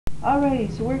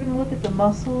Alrighty, so we're going to look at the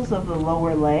muscles of the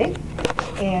lower leg.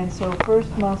 And so first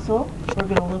muscle we're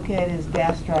going to look at is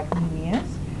Gastrocnemius.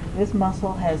 This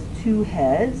muscle has two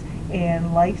heads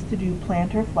and likes to do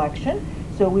plantar flexion.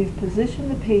 So we've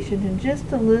positioned the patient in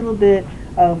just a little bit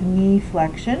of knee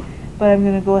flexion, but I'm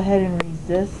going to go ahead and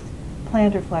resist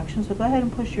plantar flexion. So go ahead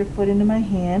and push your foot into my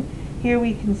hand. Here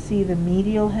we can see the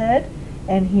medial head,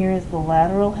 and here is the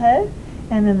lateral head,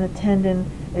 and then the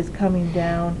tendon is coming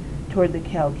down toward the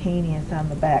calcaneus on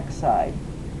the back side.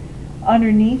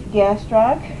 Underneath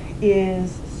gastroc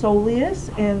is soleus,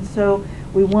 and so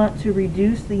we want to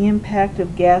reduce the impact of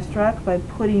gastroc by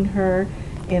putting her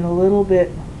in a little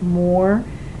bit more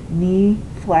knee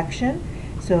flexion,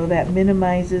 so that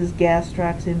minimizes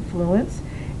gastroc's influence.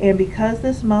 And because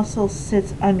this muscle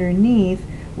sits underneath,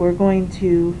 we're going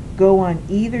to go on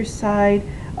either side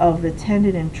of the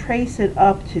tendon and trace it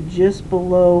up to just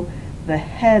below the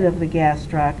head of the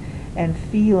gastroc and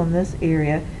feel in this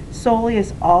area.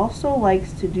 Soleus also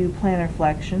likes to do plantar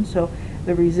flexion, so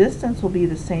the resistance will be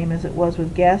the same as it was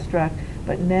with gastroc,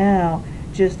 but now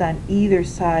just on either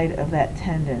side of that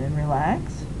tendon. And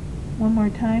relax. One more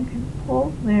time. Can you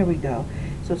pull? There we go.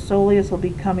 So soleus will be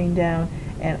coming down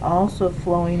and also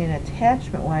flowing in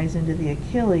attachment-wise into the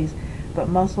Achilles, but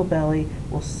muscle belly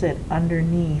will sit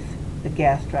underneath the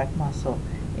gastroc muscle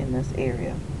in this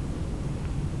area.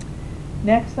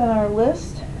 Next on our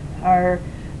list are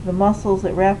the muscles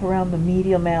that wrap around the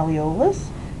medial malleolus.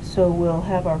 So we'll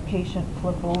have our patient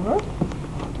flip over.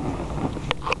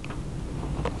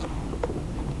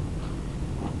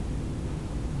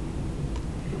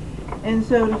 And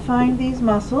so to find these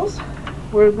muscles,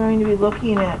 we're going to be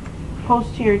looking at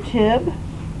posterior tib,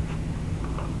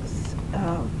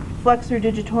 flexor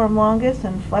digitorum longus,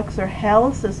 and flexor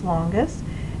hallucis longus.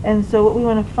 And so what we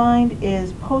want to find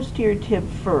is posterior tib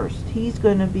first. He's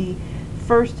going to be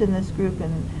first in this group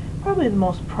and probably the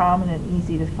most prominent,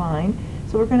 easy to find.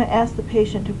 So we're going to ask the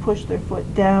patient to push their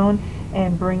foot down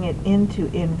and bring it into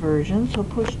inversion. So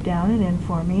push down and in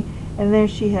for me. And there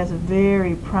she has a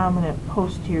very prominent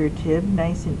posterior tib,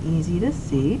 nice and easy to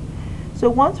see. So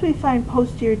once we find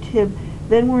posterior tib,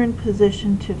 then we're in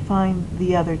position to find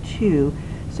the other two.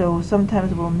 So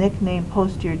sometimes we'll nickname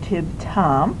posterior tib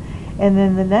Tom. And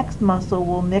then the next muscle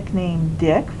we'll nickname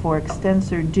Dick for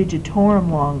extensor digitorum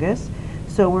longus.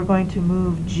 So we're going to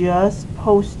move just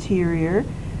posterior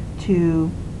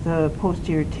to the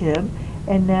posterior tib.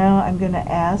 And now I'm going to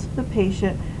ask the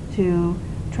patient to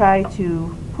try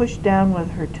to push down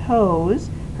with her toes,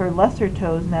 her lesser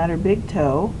toes, not her big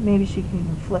toe. Maybe she can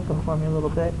even flick them for me a little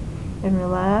bit. And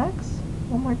relax.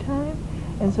 One more time.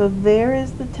 And so there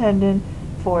is the tendon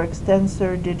for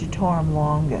extensor digitorum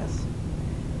longus.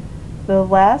 The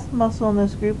last muscle in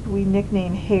this group we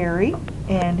nickname Harry,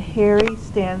 and Harry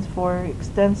stands for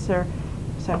flexor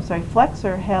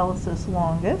hallucis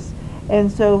longus.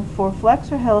 And so for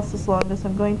flexor hallucis longus,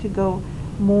 I'm going to go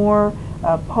more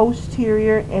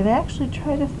posterior and actually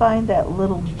try to find that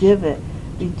little divot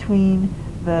between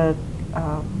the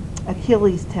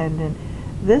Achilles tendon.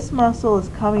 This muscle is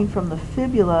coming from the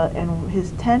fibula, and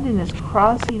his tendon is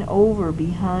crossing over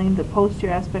behind the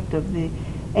posterior aspect of the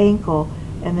ankle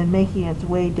and then making its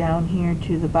way down here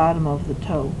to the bottom of the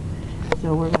toe.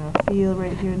 So we're going to feel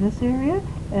right here in this area,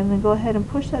 and then go ahead and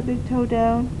push that big toe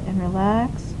down and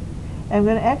relax. And I'm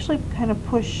going to actually kind of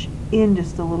push in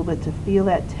just a little bit to feel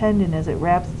that tendon as it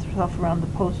wraps itself around the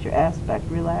posterior aspect.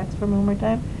 Relax for one more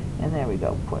time, and there we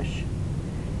go, push.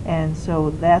 And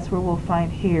so that's where we'll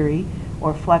find Harry,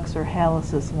 or flexor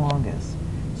hallucis longus.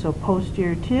 So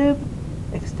posterior tib,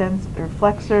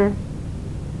 flexor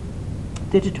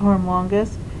digitorum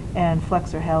longus, and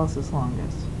flexor hallucis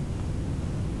longus.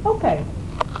 Okay.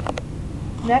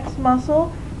 Next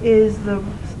muscle is the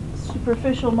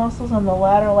superficial muscles on the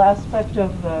lateral aspect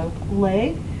of the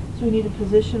leg. So we need to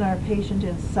position our patient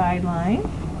in sideline.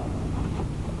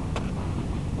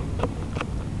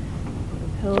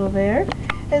 The pillow there.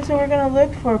 And so we're going to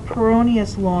look for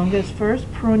Peroneus longus first.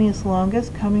 Peroneus longus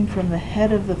coming from the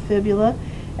head of the fibula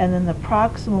and then the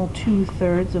proximal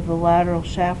 2/3 of the lateral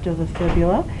shaft of the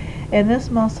fibula. And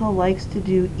this muscle likes to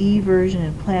do eversion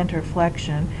and plantar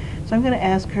flexion. So I'm going to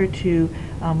ask her to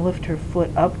lift her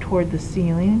foot up toward the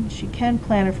ceiling. She can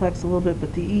plantar flex a little bit,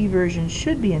 but the eversion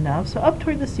should be enough. So up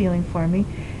toward the ceiling for me.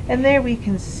 And there we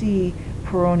can see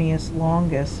Peroneus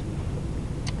longus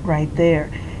right there.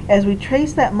 As we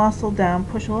trace that muscle down,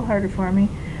 push a little harder for me,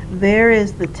 there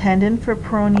is the tendon for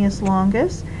Peroneus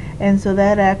longus, and so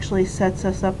that actually sets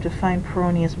us up to find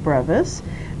Peroneus brevis,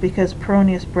 because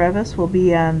Peroneus brevis will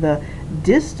be on the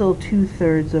distal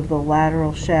 2/3 of the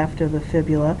lateral shaft of the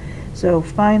fibula. So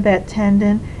find that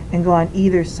tendon and go on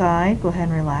either side. Go ahead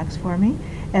and relax for me.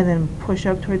 And then push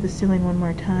up toward the ceiling one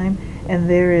more time. And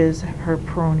there is her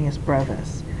Peroneus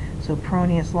Brevis. So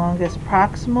Peroneus Longus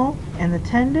proximal and the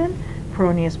tendon.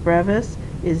 Peroneus Brevis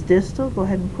is distal. Go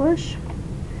ahead and push.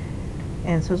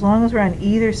 And so as long as we're on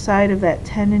either side of that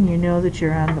tendon, you know that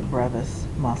you're on the brevis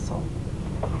muscle.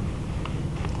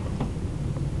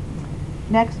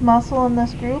 Next muscle in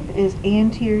this group is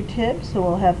anterior tib. So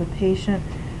we'll have the patient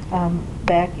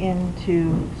back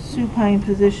into supine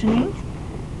positioning.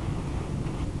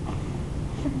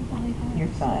 You're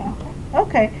fine.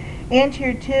 Okay.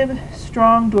 Anterior tib,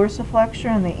 strong dorsiflexor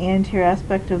on the anterior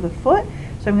aspect of the foot.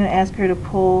 So I'm going to ask her to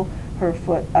pull her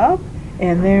foot up.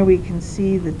 And there we can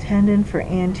see the tendon for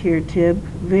anterior tib,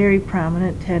 very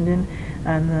prominent tendon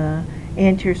on the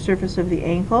anterior surface of the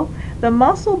ankle. The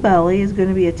muscle belly is going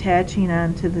to be attaching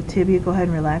onto the tibia. Go ahead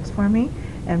and relax for me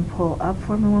and pull up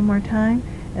for me one more time.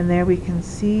 And there we can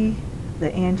see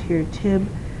the anterior tib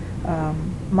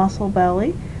muscle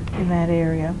belly in that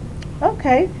area.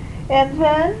 Okay, and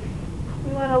then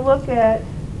we want to look at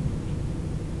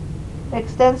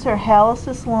extensor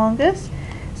hallucis longus.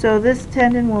 So this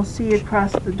tendon we'll see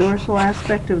across the dorsal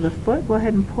aspect of the foot. Go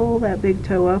ahead and pull that big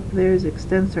toe up. There's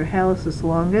extensor hallucis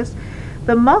longus.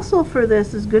 The muscle for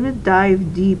this is going to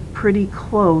dive deep pretty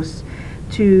close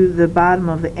to the bottom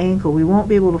of the ankle. We won't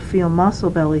be able to feel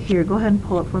muscle belly here. Go ahead and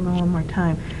pull it for me one more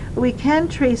time. But we can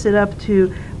trace it up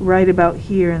to right about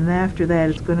here, and after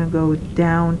that it's going to go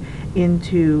down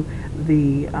into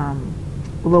the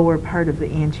lower part of the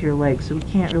anterior leg, so we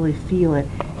can't really feel it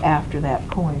after that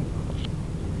point.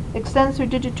 Extensor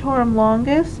digitorum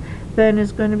longus then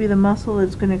is going to be the muscle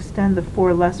that's going to extend the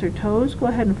 4 lesser toes. Go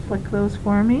ahead and flick those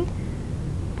for me.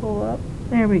 Pull up.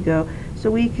 There we go.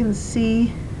 So we can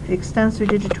see extensor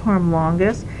digitorum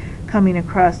longus coming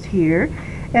across here.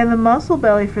 And the muscle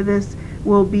belly for this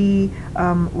will be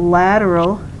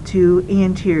lateral to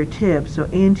anterior tib. So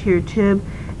anterior tib,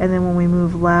 and then when we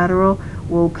move lateral,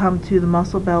 we'll come to the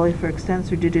muscle belly for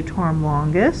extensor digitorum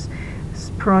longus.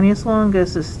 Peroneus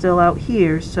longus is still out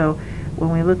here, so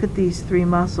when we look at these 3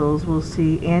 muscles, we'll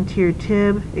see anterior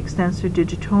tib, extensor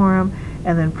digitorum,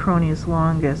 and then Peroneus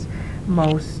longus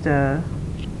most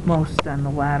on the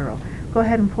lateral. Go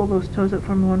ahead and pull those toes up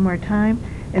for me one more time.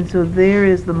 And so there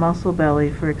is the muscle belly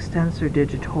for extensor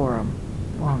digitorum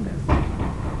longus.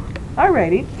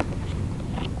 Alrighty.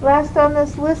 Last on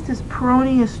this list is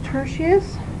Peroneus Tertiae.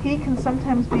 He can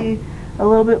sometimes be a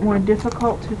little bit more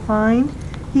difficult to find.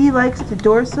 He likes to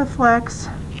dorsiflex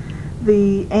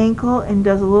the ankle and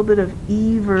does a little bit of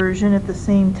eversion at the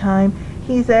same time.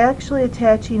 He's actually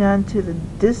attaching onto the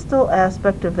distal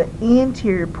aspect of the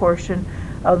anterior portion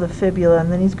of the fibula,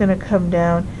 and then he's going to come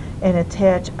down and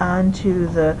attach onto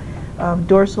the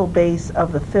dorsal base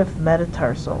of the 5th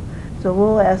metatarsal. So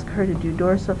we'll ask her to do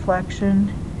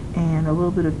dorsiflexion and a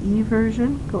little bit of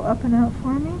eversion. Go up and out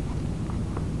for me.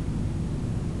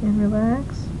 And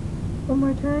relax. One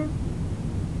more time.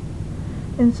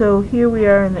 And so here we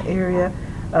are in the area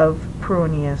of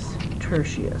Peroneus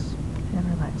Tertiae. And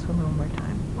relax for one more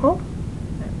time. Oh,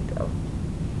 there we go.